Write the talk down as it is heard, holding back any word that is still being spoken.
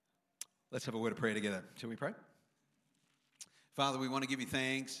Let's have a word of prayer together. Shall we pray? Father, we want to give you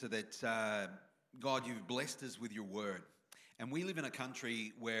thanks that, God, you've blessed us with your word. And we live in a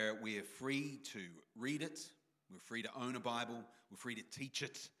country where we are free to read it, we're free to own a Bible, we're free to teach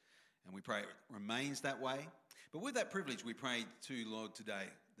it, and we pray it remains that way. But with that privilege, we pray to Lord today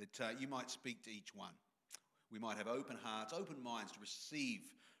that you might speak to each one. We might have open hearts, open minds to receive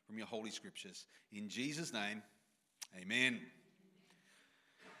from your holy scriptures. In Jesus' name, amen.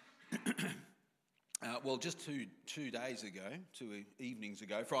 Well, just two evenings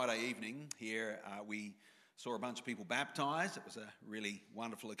ago, Friday evening here, we saw a bunch of people baptised. It was a really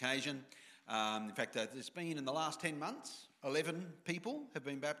wonderful occasion. In fact, there's been, in the last 10 months, 11 people have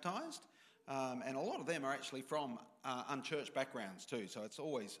been baptised. And a lot of them are actually from unchurched backgrounds too. So it's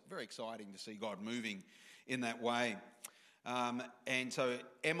always very exciting to see God moving in that way. And so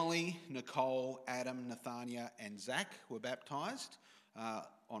Emily, Nicole, Adam, Nathania and Zach were baptised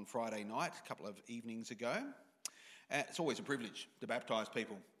on Friday night, a couple of evenings ago. It's always a privilege to baptise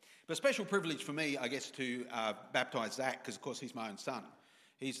people. But a special privilege for me, I guess, to baptise Zach, because of course he's my own son.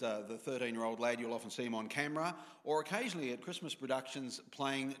 He's the 13-year-old lad, you'll often see him on camera, or occasionally at Christmas productions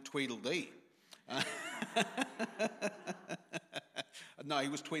playing Tweedledee. No, he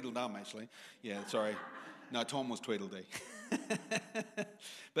was Tweedledum, actually. Yeah, sorry. No, Tom was Tweedledee.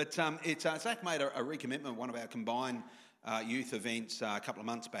 But Zach made a recommitment, one of our combined youth events a couple of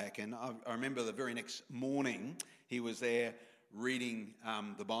months back, and I remember the very next morning he was there reading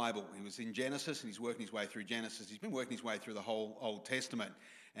the Bible. He was in Genesis and he's working his way through Genesis. He's been working his way through the whole Old Testament.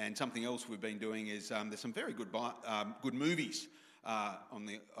 And something else we've been doing is there's some very good movies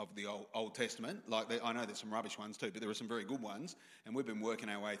of the Old Testament. I know there's some rubbish ones too, but there are some very good ones. And we've been working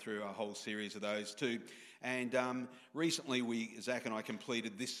our way through a whole series of those too. And recently Zach and I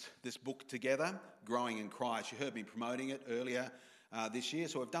completed this book together, Growing in Christ. You heard me promoting it earlier this year.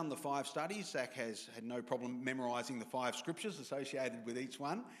 So I've done the 5 studies. Zach has had no problem memorising the 5 scriptures associated with each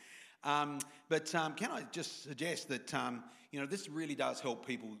one. But can I just suggest that, this really does help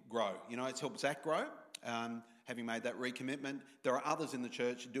people grow. It's helped Zach grow, having made that recommitment. There are others in the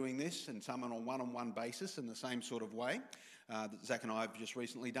church doing this, and some on a one-on-one basis in the same sort of way. That Zach and I have just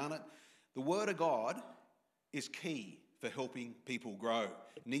recently done it. The Word of God is key for helping people grow.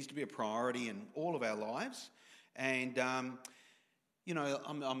 It needs to be a priority in all of our lives. And, I'm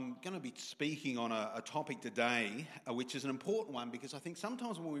going to be speaking on a topic today, which is an important one, because I think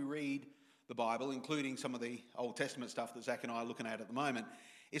sometimes when we read the Bible, including some of the Old Testament stuff that Zach and I are looking at the moment,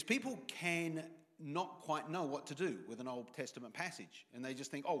 is people can not quite know what to do with an Old Testament passage. And they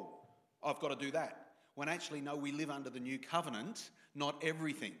just think, I've got to do that. When actually, no, we live under the New Covenant. Not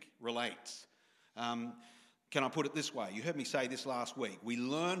everything relates. Can I put it this way? You heard me say this last week. We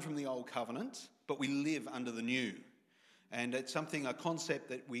learn from the Old Covenant, but we live under the New. And it's a concept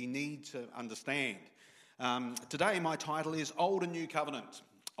that we need to understand. Today, my title is Old and New Covenant.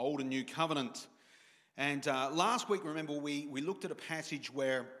 Old and New Covenant. And last week, remember, we looked at a passage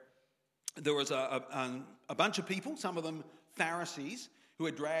where there was a bunch of people, some of them Pharisees, who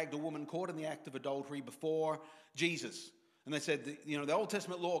had dragged a woman caught in the act of adultery before Jesus. And they said, the Old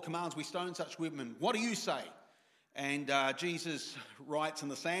Testament law commands we stone such women. What do you say? And Jesus writes in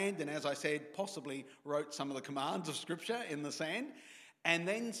the sand, and as I said, possibly wrote some of the commands of Scripture in the sand, and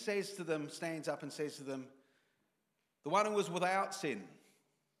then stands up and says to them, the one who was without sin,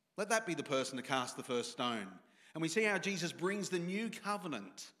 let that be the person to cast the first stone. And we see how Jesus brings the new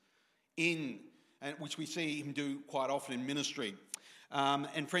covenant in, and which we see him do quite often in ministry.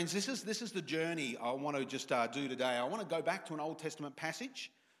 And friends, this is the journey I want to just do today. I want to go back to an Old Testament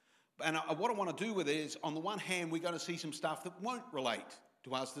passage. And what I want to do with it is, on the one hand, we're going to see some stuff that won't relate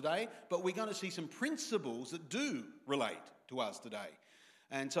to us today, but we're going to see some principles that do relate to us today.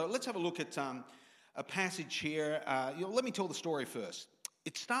 And so let's have a look at a passage here. Let me tell the story first.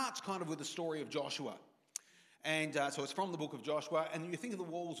 It starts kind of with the story of Joshua. And so it's from the book of Joshua, and you think of the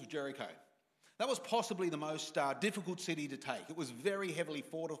walls of Jericho. That was possibly the most difficult city to take. It was very heavily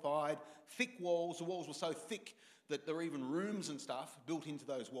fortified, thick walls. The walls were so thick that there were even rooms and stuff built into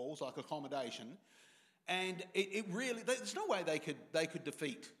those walls, like accommodation. And it really, there's no way they could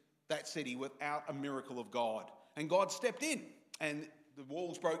defeat that city without a miracle of God. And God stepped in, and the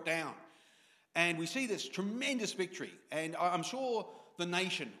walls broke down. And we see this tremendous victory. And I'm sure the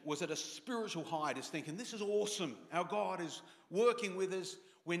nation was at a spiritual height, is thinking, this is awesome. Our God is working with us.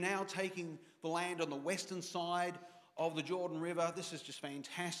 We're now taking the land on the western side of the Jordan River. This is just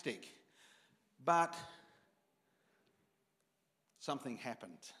fantastic. But something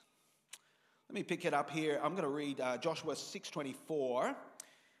happened. Let me pick it up here. I'm going to read Joshua 6:24.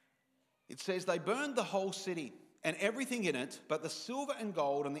 It says, they burned the whole city and everything in it, but the silver and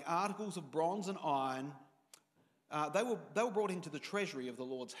gold and the articles of bronze and iron, they were brought into the treasury of the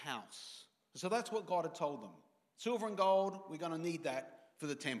Lord's house. So that's what God had told them. Silver and gold, we're going to need that for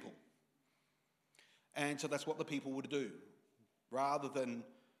the temple. And so that's what the people would do. Rather than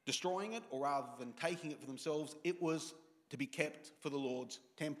destroying it or rather than taking it for themselves, it was to be kept for the Lord's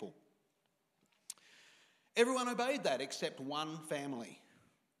temple. Everyone obeyed that except one family.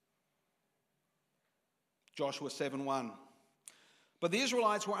 Joshua 7:1. But the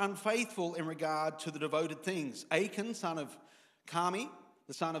Israelites were unfaithful in regard to the devoted things. Achan, son of Carmi,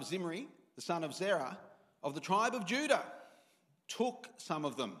 the son of Zimri, the son of Zerah, of the tribe of Judah, took some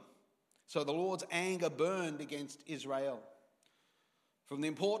of them. So the Lord's anger burned against Israel. From the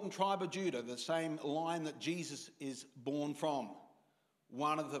important tribe of Judah, the same line that Jesus is born from,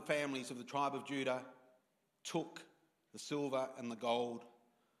 one of the families of the tribe of Judah took the silver and the gold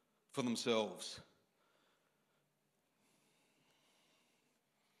for themselves.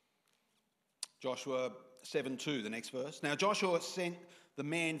 Joshua 7:2, the next verse. Now Joshua sent the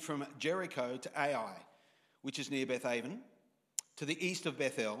men from Jericho to Ai, which is near Bethaven, to the east of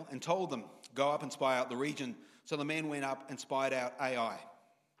Bethel, and told them, go up and spy out the region. So the men went up and spied out Ai.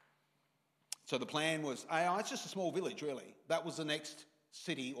 So the plan was, Ai, it's just a small village really. That was the next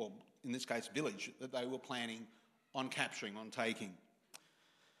city, or in this case village, that they were planning on capturing, on taking.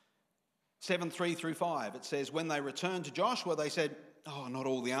 7:3-5, it says, when they returned to Joshua, they said, not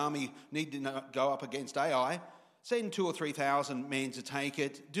all the army need to go up against Ai. Send 2,000 or 3,000 men to take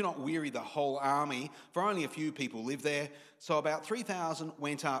it. Do not weary the whole army, for only a few people live there. So about 3,000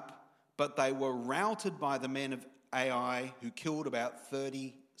 went up, but they were routed by the men of Ai, who killed about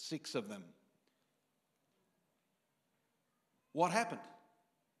 36 of them. What happened?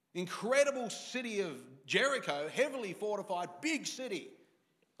 Incredible city of Jericho, heavily fortified, big city.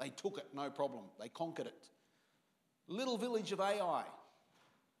 They took it, no problem. They conquered it. Little village of Ai.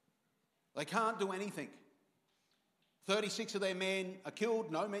 They can't do anything. 36 of their men are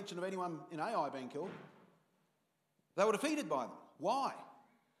killed. No mention of anyone in Ai being killed. They were defeated by them. Why?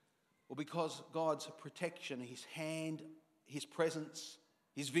 Well, because God's protection, his hand, his presence,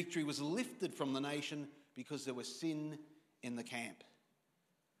 his victory was lifted from the nation because there was sin in the camp.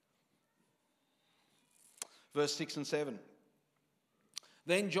 Verse 6 and 7.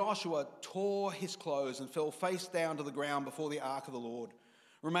 Then Joshua tore his clothes and fell face down to the ground before the ark of the Lord,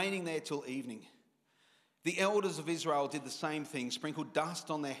 remaining there till evening. The elders of Israel did the same thing, sprinkled dust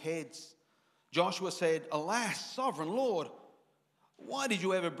on their heads. Joshua said, alas, sovereign Lord, why did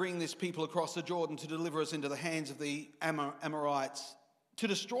you ever bring this people across the Jordan to deliver us into the hands of the Amorites, to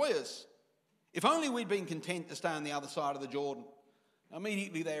destroy us? If only we'd been content to stay on the other side of the Jordan.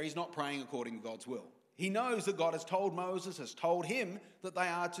 Immediately there, he's not praying according to God's will. He knows that God has told Moses, has told him that they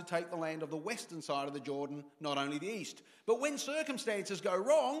are to take the land of the western side of the Jordan, not only the east. But when circumstances go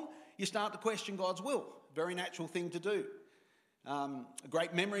wrong, you start to question God's will. Very natural thing to do. A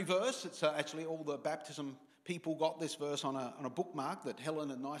great memory verse. It's actually all the baptism people got this verse on a bookmark that Helen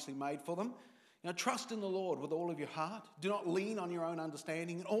had nicely made for them. Trust in the Lord with all of your heart. Do not lean on your own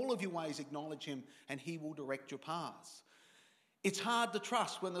understanding. In all of your ways acknowledge him and he will direct your paths. It's hard to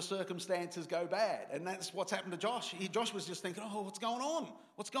trust when the circumstances go bad. And that's what's happened to Josh. Josh was just thinking, what's going on?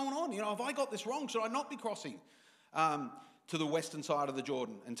 What's going on? Have I got this wrong? Should I not be crossing to the western side of the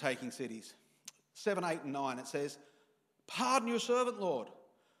Jordan and taking cities? 7, 8 and 9, it says, pardon your servant, Lord.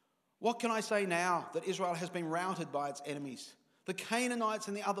 What can I say now that Israel has been routed by its enemies? The Canaanites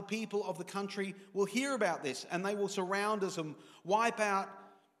and the other people of the country will hear about this and they will surround us and wipe out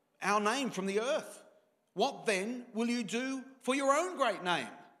our name from the earth. What then will you do for your own great name?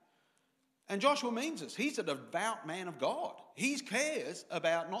 And Joshua means this. He's a devout man of God. He cares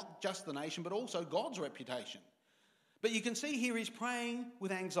about not just the nation, but also God's reputation. But you can see here he's praying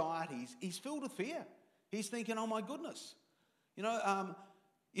with anxiety. He's filled with fear. He's thinking, oh my goodness.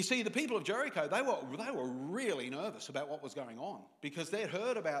 You see, the people of Jericho, they were really nervous about what was going on because they'd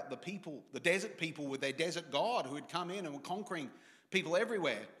heard about the people, the desert people with their desert God who had come in and were conquering people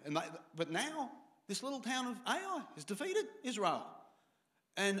everywhere. But now this little town of Ai has defeated Israel.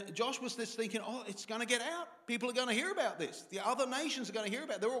 And Josh was just thinking, it's going to get out. People are going to hear about this. The other nations are going to hear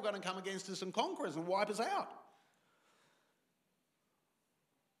about it. They're all going to come against us and conquer us and wipe us out.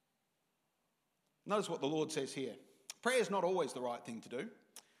 Notice what the Lord says here. Prayer is not always the right thing to do.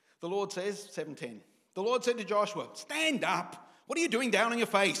 The Lord says, 7:10, the Lord said to Joshua, stand up. What are you doing down on your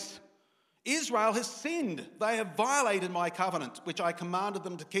face? Israel has sinned. They have violated my covenant, which I commanded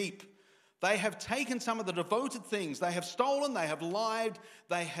them to keep. They have taken some of the devoted things. They have stolen, they have lied,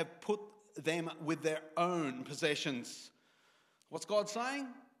 they have put them with their own possessions. What's God saying?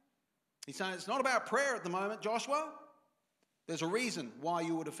 He's saying it's not about prayer at the moment, Joshua. There's a reason why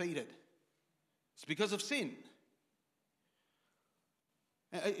you were defeated. It's because of sin.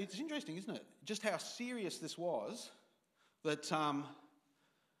 It's interesting, isn't it? Just how serious this was that,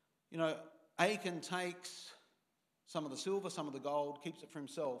 Achan takes some of the silver, some of the gold, keeps it for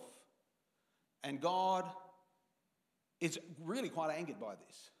himself. And God is really quite angered by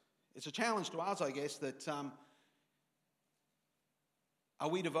this. It's a challenge to us, I guess, that are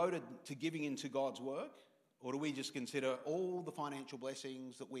we devoted to giving into God's work? Or do we just consider all the financial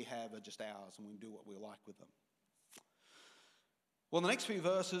blessings that we have are just ours and we do what we like with them? Well, the next few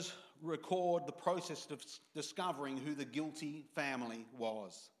verses record the process of discovering who the guilty family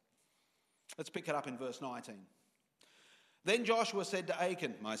was. Let's pick it up in verse 19. Then Joshua said to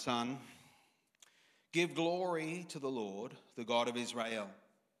Achan, my son, give glory to the Lord, the God of Israel,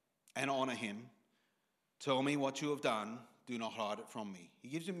 and honour him. Tell me what you have done. Do not hide it from me. He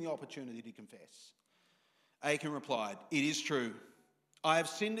gives him the opportunity to confess. Achan replied, it is true. I have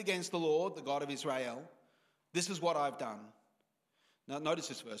sinned against the Lord, the God of Israel. This is what I've done. Now notice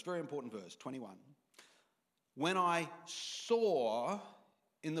this verse, very important verse, 21. When I saw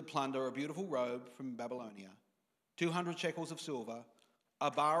in the plunder a beautiful robe from Babylonia, 200 shekels of silver,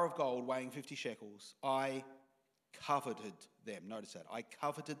 a bar of gold weighing 50 shekels, I coveted them. Notice that. I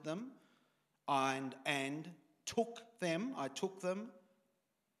coveted them and took them. I took them.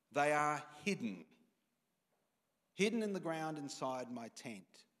 They are hidden in the ground inside my tent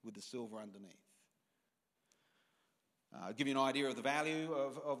with the silver underneath. I'll give you an idea of the value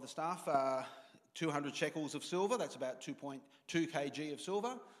of the stuff. 200 shekels of silver, that's about 2.2 kg of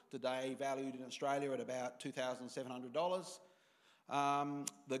silver, today valued in Australia at about $2,700.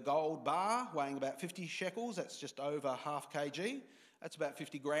 The gold bar weighing about 50 shekels, that's just over half kg. That's about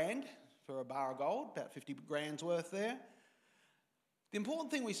 50 grand for a bar of gold, about 50 grand's worth there. The important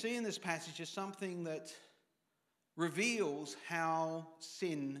thing we see in this passage is something that reveals how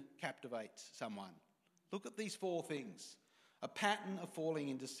sin captivates someone. Look at these four things. A pattern of falling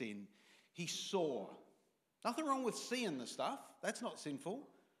into sin. He saw. Nothing wrong with seeing the stuff. That's not sinful.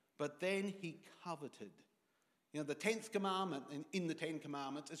 But then he coveted. The 10th commandment in the 10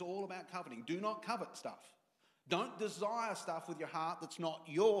 commandments is all about coveting. Do not covet stuff. Don't desire stuff with your heart that's not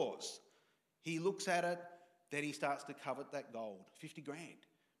yours. He looks at it, then he starts to covet that gold. 50 grand.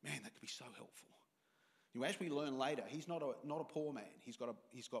 Man, that could be so helpful. As we learn later, he's not a poor man. He's got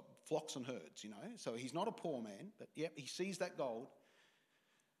flocks and herds, So he's not a poor man, but yep, he sees that gold.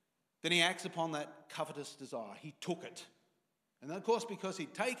 Then he acts upon that covetous desire. He took it. And then, of course, because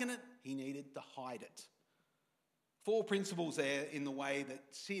he'd taken it, he needed to hide it. 4 principles there in the way that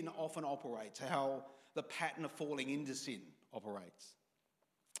sin often operates, how the pattern of falling into sin operates.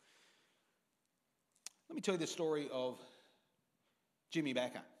 Let me tell you the story of Jimmy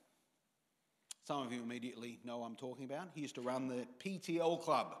Bakker. Some of you immediately know what I'm talking about. He used to run the PTL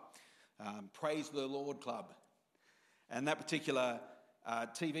Club, Praise the Lord Club. And that particular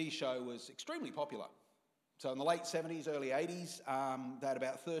TV show was extremely popular. So in the late 70s, early 80s, they had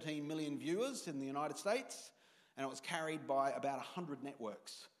about 13 million viewers in the United States, and it was carried by about 100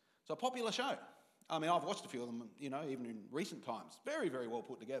 networks. So a popular show. I mean, I've watched a few of them, even in recent times. Very, very well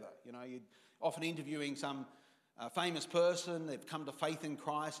put together. You're often interviewing some famous person, they've come to faith in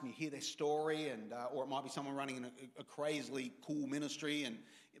Christ, and you hear their story, and or it might be someone running a crazily cool ministry, and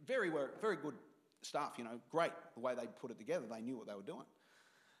very, very good stuff. Great the way they put it together. They knew what they were doing.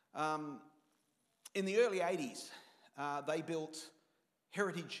 In the early 80s, they built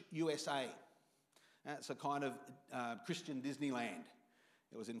Heritage USA. That's a kind of Christian Disneyland.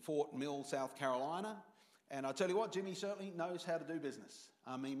 It was in Fort Mill, South Carolina. And I tell you what, Jimmy certainly knows how to do business.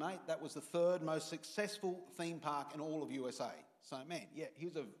 I mean, mate, that was the 3rd most successful theme park in all of USA. So, man, yeah, he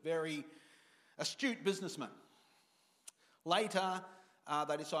was a very astute businessman. Later,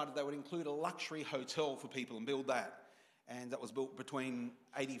 they decided they would include a luxury hotel for people and build that. And that was built between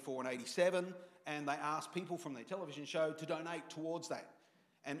 84 and 87. And they asked people from their television show to donate towards that.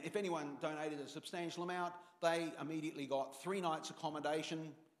 And if anyone donated a substantial amount, they immediately got 3 nights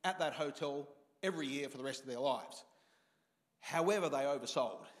accommodation at that hotel every year for the rest of their lives. However, they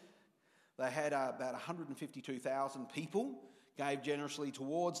oversold. They had about 152,000 people, gave generously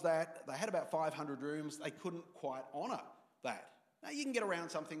towards that. They had about 500 rooms. They couldn't quite honour that. Now, you can get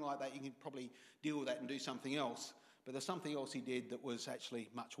around something like that. You can probably deal with that and do something else. But there's something else he did that was actually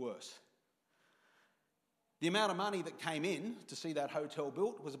much worse. The amount of money that came in to see that hotel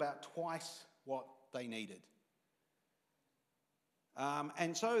built was about twice what they needed.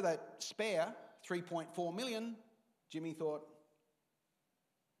 And so that spare 3.4 million, Jimmy thought,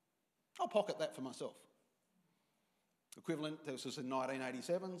 I'll pocket that for myself. Equivalent, this was in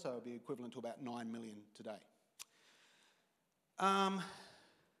 1987, so it would be equivalent to about 9 million today.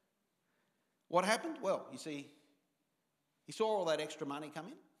 What happened? Well, you see, he saw all that extra money come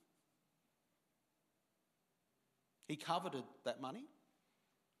in. He coveted that money.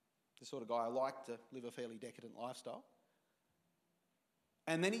 The sort of guy who liked to live a fairly decadent lifestyle.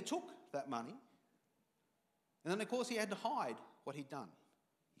 And then he took that money. And then, of course, he had to hide what he'd done.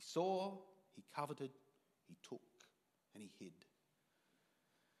 He saw, he coveted, he took, and he hid.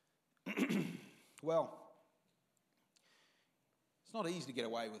 Well, it's not easy to get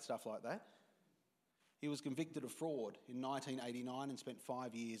away with stuff like that. He was convicted of fraud in 1989 and spent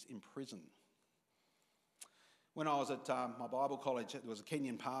 5 years in prison. When I was at my Bible college, there was a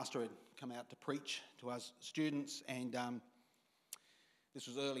Kenyan pastor who had come out to preach to us students, and this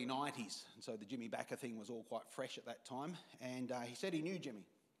was early 90s, and so the Jimmy Bakker thing was all quite fresh at that time, and he said he knew Jimmy.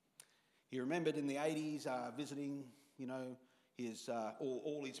 He remembered in the 80s visiting, his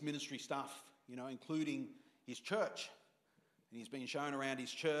all his ministry stuff, including his church. And he's been shown around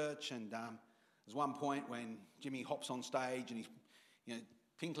his church, and there's one point when Jimmy hops on stage and he's,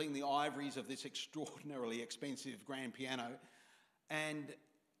 tinkling the ivories of this extraordinarily expensive grand piano, and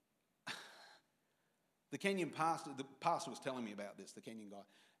the pastor was telling me about this, the Kenyan guy,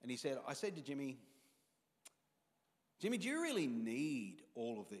 and I said to Jimmy, do you really need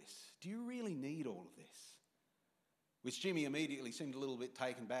all of this? Do you really need all of this? Which Jimmy immediately seemed a little bit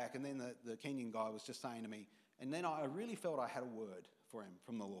taken back, and then the Kenyan guy was just saying to me, and then I really felt I had a word for him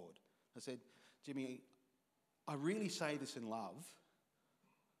from the Lord. I said, Jimmy, I really say this in love.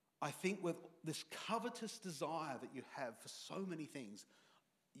 I think with this covetous desire that you have for so many things,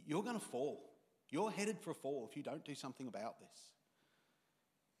 you're going to fall. You're headed for a fall if you don't do something about this.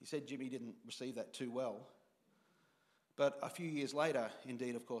 He said Jimmy didn't receive that too well. But a few years later,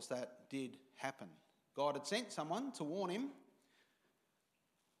 indeed, of course, that did happen. God had sent someone to warn him,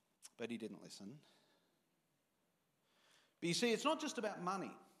 but he didn't listen. But you see, it's not just about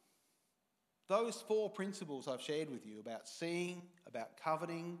money. Those 4 principles I've shared with you about seeing, about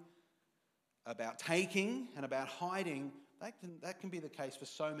coveting, about taking, and about hiding, that can be the case for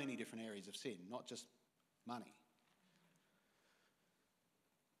so many different areas of sin, not just money.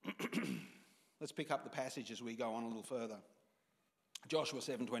 Let's pick up the passage as we go on a little further. Joshua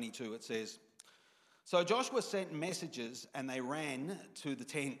 7:22, it says, So Joshua sent messengers, and they ran to the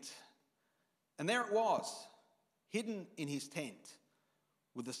tent. And there it was, hidden in his tent,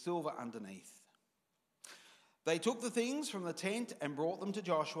 with the silver underneath. They took the things from the tent and brought them to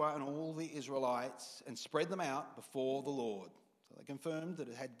Joshua and all the Israelites and spread them out before the Lord. So they confirmed that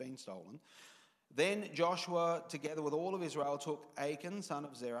it had been stolen. Then Joshua, together with all of Israel, took Achan, son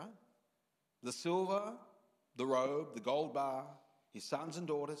of Zerah, the silver, the robe, the gold bar, his sons and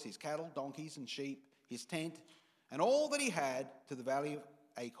daughters, his cattle, donkeys and sheep, his tent, and all that he had to the valley of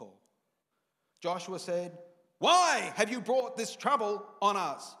Achor. Joshua said, Why have you brought this trouble on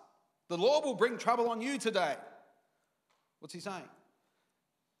us? The Lord will bring trouble on you today. What's he saying?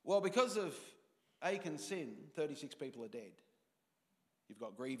 Well, because of Achan's sin, 36 people are dead. You've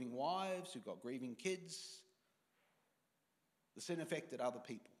got grieving wives, you've got grieving kids. The sin affected other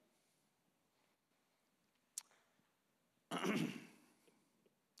people.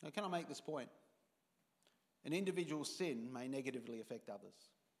 Now, can I make this point? An individual's sin may negatively affect others.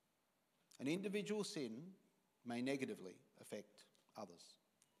 An individual sin may negatively affect others.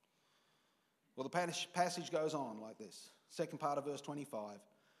 Well, the passage goes on like this. Second part of verse 25.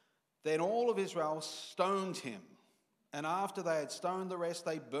 Then all of Israel stoned him, and after they had stoned the rest,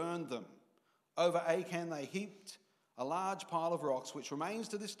 they burned them. Over Achan they heaped a large pile of rocks, which remains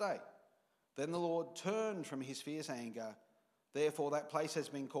to this day. Then the Lord turned from his fierce anger. Therefore that place has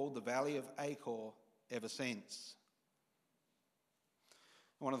been called the Valley of Achor ever since.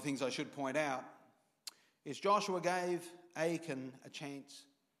 One of the things I should point out is Joshua gave Achan a chance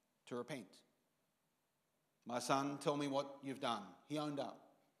to repent. My son, tell me what you've done. He owned up.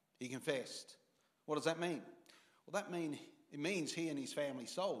 He confessed. What does that mean? Well, it means he and his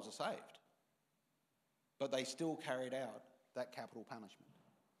family's souls are saved. But they still carried out that capital punishment.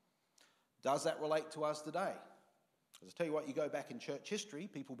 Does that relate to us today? Because I tell you what, you go back in church history,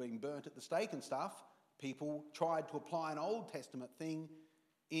 people being burnt at the stake and stuff, people tried to apply an Old Testament thing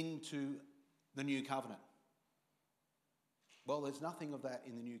into the New Covenant. Well, there's nothing of that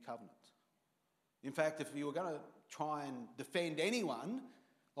in the New Covenant. In fact, if you were going to try and defend anyone,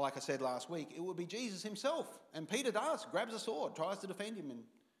 like I said last week, it would be Jesus himself. And Peter grabs a sword, tries to defend him, and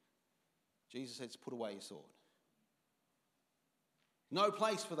Jesus says, put away your sword. No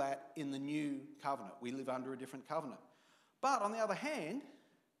place for that in the New Covenant. We live under a different covenant. But on the other hand,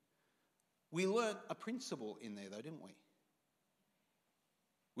 we learnt a principle in there though, didn't we?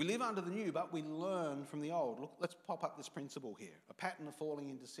 We live under the new, but we learn from the old. Look, let's pop up this principle here. A pattern of falling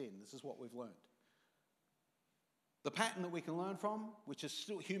into sin. This is what we've learned. The pattern that we can learn from, which is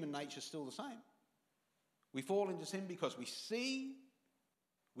still human nature, is still the same. We fall into sin because we see,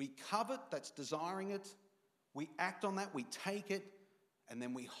 we covet, that's desiring it, we act on that, we take it, and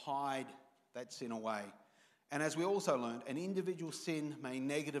then we hide that sin away. And as we also learned, an individual sin may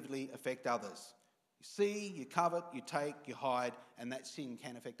negatively affect others. You see, you covet, you take, you hide, and that sin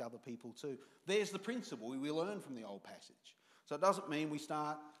can affect other people too. There's the principle we learn from the old passage. So it doesn't mean we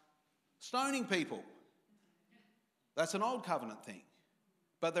start stoning people. That's an old covenant thing.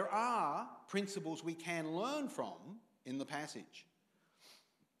 But there are principles we can learn from in the passage.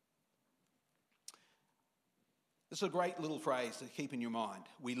 This is a great little phrase to keep in your mind.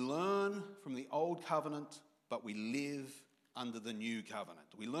 We learn from the old covenant, but we live under the new covenant.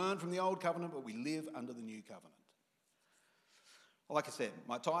 We learn from the old covenant, but we live under the new covenant. Like I said,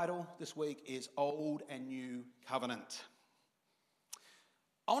 my title this week is Old and New Covenant.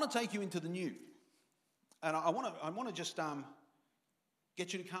 I want to take you into the new. And I want to just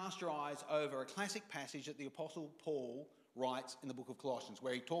get you to cast your eyes over a classic passage that the Apostle Paul writes in the book of Colossians,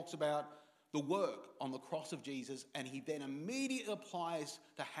 where he talks about the work on the cross of Jesus, and he then immediately applies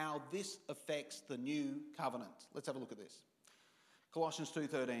to how this affects the new covenant. Let's have a look at this. Colossians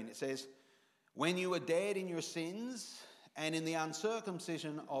 2:13, it says, "When you were dead in your sins and in the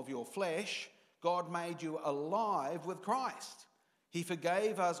uncircumcision of your flesh, God made you alive with Christ. He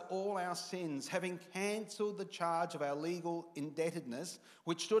forgave us all our sins, having cancelled the charge of our legal indebtedness,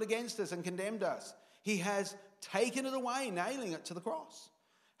 which stood against us and condemned us. He has taken it away, nailing it to the cross.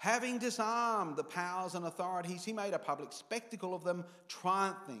 Having disarmed the powers and authorities, he made a public spectacle of them,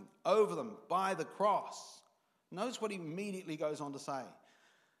 triumphing over them by the cross." Notice what he immediately goes on to say.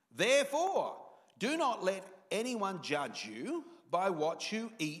 "Therefore, do not let anyone judge you by what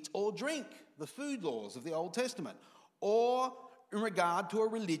you eat or drink," the food laws of the Old Testament, "or in regard to a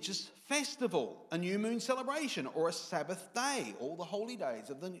religious festival, a new moon celebration, or a Sabbath day," all the holy days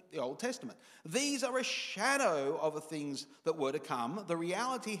of the Old Testament. "These are a shadow of the things that were to come. The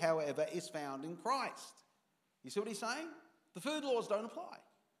reality, however, is found in Christ." You see what he's saying? The food laws don't apply.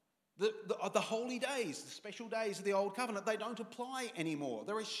 The holy days, the special days of the Old Covenant, they don't apply anymore.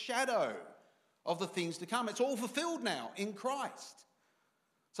 They're a shadow of the things to come. It's all fulfilled now in Christ.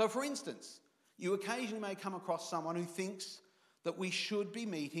 So, for instance, you occasionally may come across someone who thinks that we should be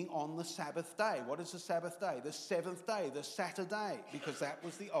meeting on the Sabbath day. What is the Sabbath day? The seventh day, the Saturday, because that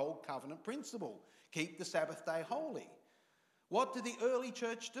was the Old Covenant principle. Keep the Sabbath day holy. What did the early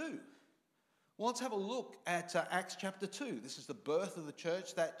church do? Well, let's have a look at Acts chapter 2. This is the birth of the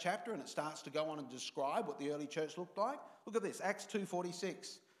church, that chapter, and it starts to go on and describe what the early church looked like. Look at this, Acts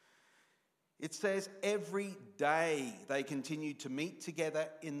 2:46. It says, "Every day they continued to meet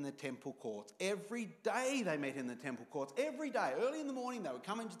together in the temple courts." Every day they met in the temple courts. Every day, early in the morning, they would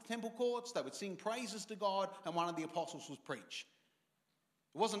come into the temple courts, they would sing praises to God, and one of the apostles would preach.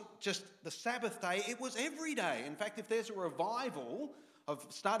 It wasn't just the Sabbath day, it was every day. In fact, if there's a revival,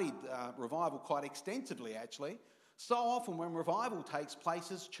 I've studied revival quite extensively actually, so often when revival takes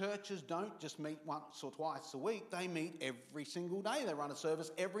place, churches don't just meet once or twice a week, they meet every single day. They run a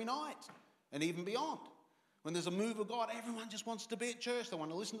service every night. And even beyond. When there's a move of God, everyone just wants to be at church. They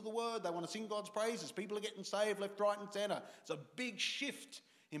want to listen to the word. They want to sing God's praises. People are getting saved left, right and centre. It's a big shift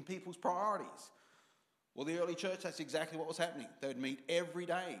in people's priorities. Well, the early church, that's exactly what was happening. They would meet every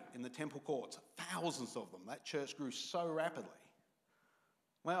day in the temple courts. Thousands of them. That church grew so rapidly.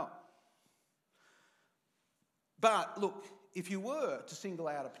 Well, but look, if you were to single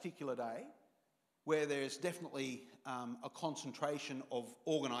out a particular day where there's definitely a concentration of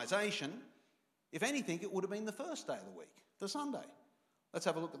organisation, if anything, it would have been the first day of the week, the Sunday. Let's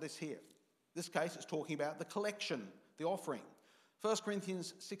have a look at this here. In this case, it's talking about the collection, the offering. 1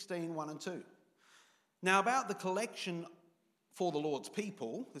 Corinthians 16, 1 and 2. "Now about the collection for the Lord's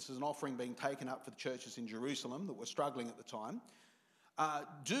people," this is an offering being taken up for the churches in Jerusalem that were struggling at the time,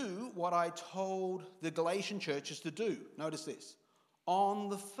 "do what I told the Galatian churches to do." Notice this. "On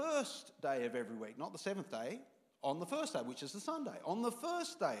the first day of every week," not the seventh day, on the first day, which is the Sunday. "On the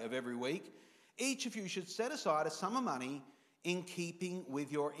first day of every week, each of you should set aside a sum of money in keeping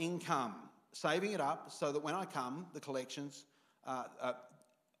with your income, saving it up so that when I come, no collections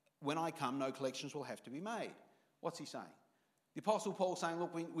will have to be made." What's he saying? The Apostle Paul saying,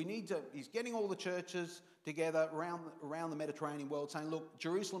 look, we need to, he's getting all the churches together around the Mediterranean world saying, look,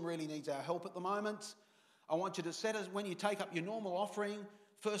 Jerusalem really needs our help at the moment. I want you to when you take up your normal offering,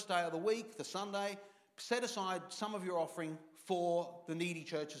 first day of the week, the Sunday, set aside some of your offering for the needy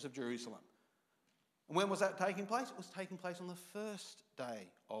churches of Jerusalem. And when was that taking place? It was taking place on the first day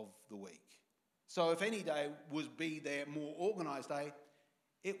of the week. So if any day would be their more organised day,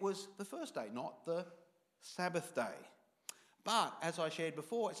 it was the first day, not the Sabbath day. But as I shared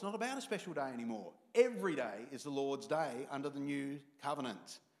before, it's not about a special day anymore. Every day is the Lord's day under the new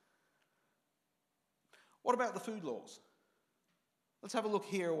covenant. What about the food laws? Let's have a look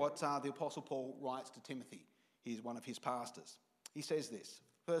here at what the Apostle Paul writes to Timothy. He's one of his pastors. He says this,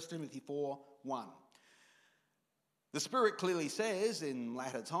 1 Timothy 4:1. The Spirit clearly says in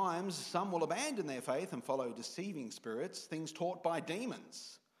latter times, some will abandon their faith and follow deceiving spirits, things taught by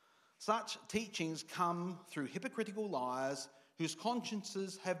demons. Such teachings come through hypocritical liars whose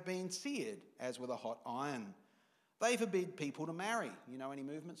consciences have been seared as with a hot iron. They forbid people to marry. You know any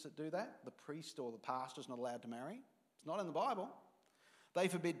movements that do that? The priest or the pastor is not allowed to marry. It's not in the Bible. They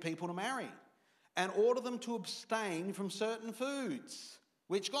forbid people to marry and order them to abstain from certain foods,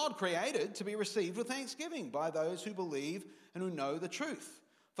 which God created to be received with thanksgiving by those who believe and who know the truth.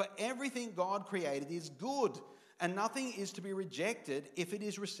 For everything God created is good, and nothing is to be rejected if it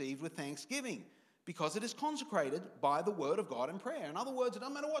is received with thanksgiving, because it is consecrated by the word of God and prayer. In other words, it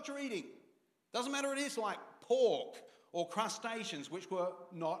doesn't matter what you're eating. It doesn't matter if it is like pork or crustaceans, which were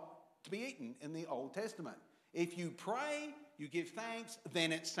not to be eaten in the Old Testament. If you pray, you give thanks,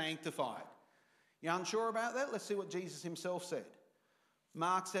 then it's sanctified. You're unsure about that? Let's see what Jesus himself said.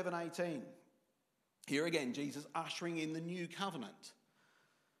 Mark 7:18. Here again, Jesus ushering in the new covenant.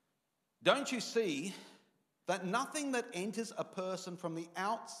 Don't you see that nothing that enters a person from the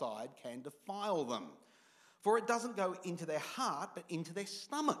outside can defile them? For it doesn't go into their heart, but into their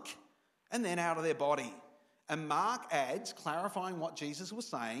stomach, and then out of their body. And Mark adds, clarifying what Jesus was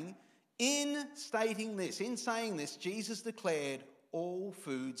saying, in saying this, Jesus declared all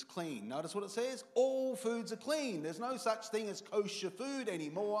foods clean. Notice what it says? All foods are clean. There's no such thing as kosher food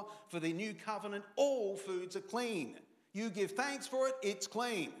anymore. For the new covenant, all foods are clean. You give thanks for it, it's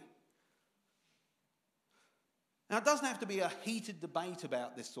clean. Now, it doesn't have to be a heated debate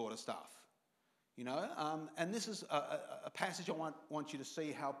about this sort of stuff, you know. And this is a passage I want you to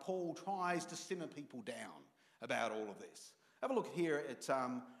see how Paul tries to simmer people down about all of this. Have a look here at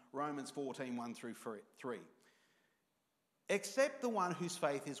Romans 14:1 through 3. Except the one whose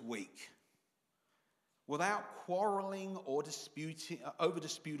faith is weak, without quarrelling or disputing over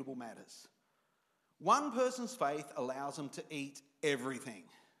disputable matters. One person's faith allows him to eat everything,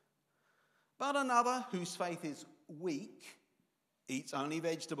 but another whose faith is weak eats only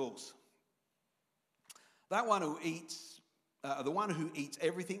vegetables. The one who eats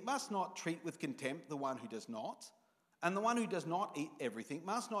everything must not treat with contempt the one who does not, and the one who does not eat everything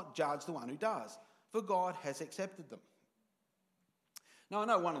must not judge the one who does, for God has accepted them. Now, I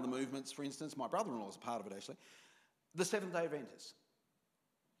know one of the movements, for instance, my brother-in-law is a part of it actually, the Seventh-day Adventists.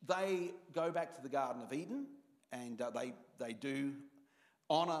 They go back to the Garden of Eden, and they do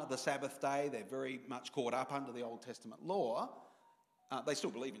honour the Sabbath day. They're very much caught up under the Old Testament law. They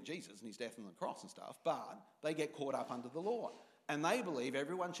still believe in Jesus and his death on the cross and stuff, but they get caught up under the law. And they believe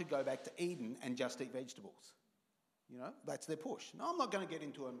everyone should go back to Eden and just eat vegetables. You know, that's their push. Now, I'm not going to get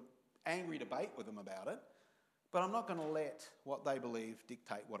into an angry debate with them about it, but I'm not going to let what they believe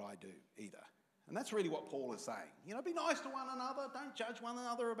dictate what I do either. And that's really what Paul is saying. You know, be nice to one another, don't judge one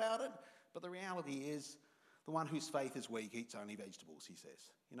another about it. But the reality is, the one whose faith is weak eats only vegetables, he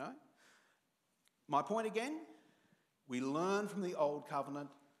says. You know? My point again, we learn from the old covenant,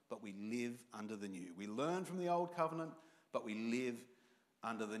 but we live under the new. We learn from the old covenant, but we live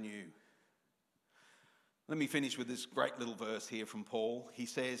under the new. Let me finish with this great little verse here from Paul. He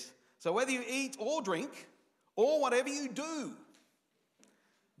says, so whether you eat or drink, or whatever you do,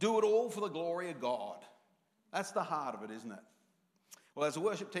 do it all for the glory of God. That's the heart of it, isn't it? Well, as the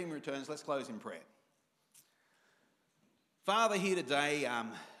worship team returns, let's close in prayer. Father, here today,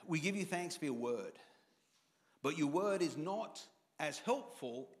 we give you thanks for your word. But your word is not as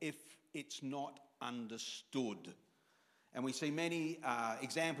helpful if it's not understood. And we see many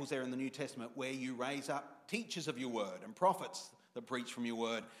examples there in the New Testament where you raise up teachers of your word and prophets that preach from your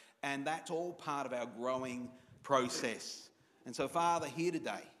word. And that's all part of our growing process. And so, Father, here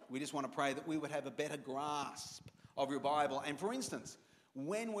today, we just want to pray that we would have a better grasp of your Bible. And for instance,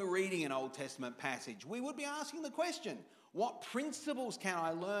 when we're reading an Old Testament passage, we would be asking the question, what principles can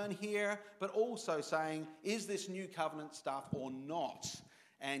I learn here? But also saying, is this new covenant stuff or not?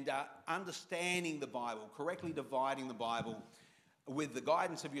 And understanding the Bible, correctly dividing the Bible with the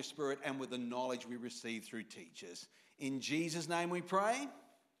guidance of your Spirit and with the knowledge we receive through teachers. In Jesus' name we pray.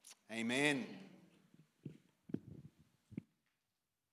 Amen.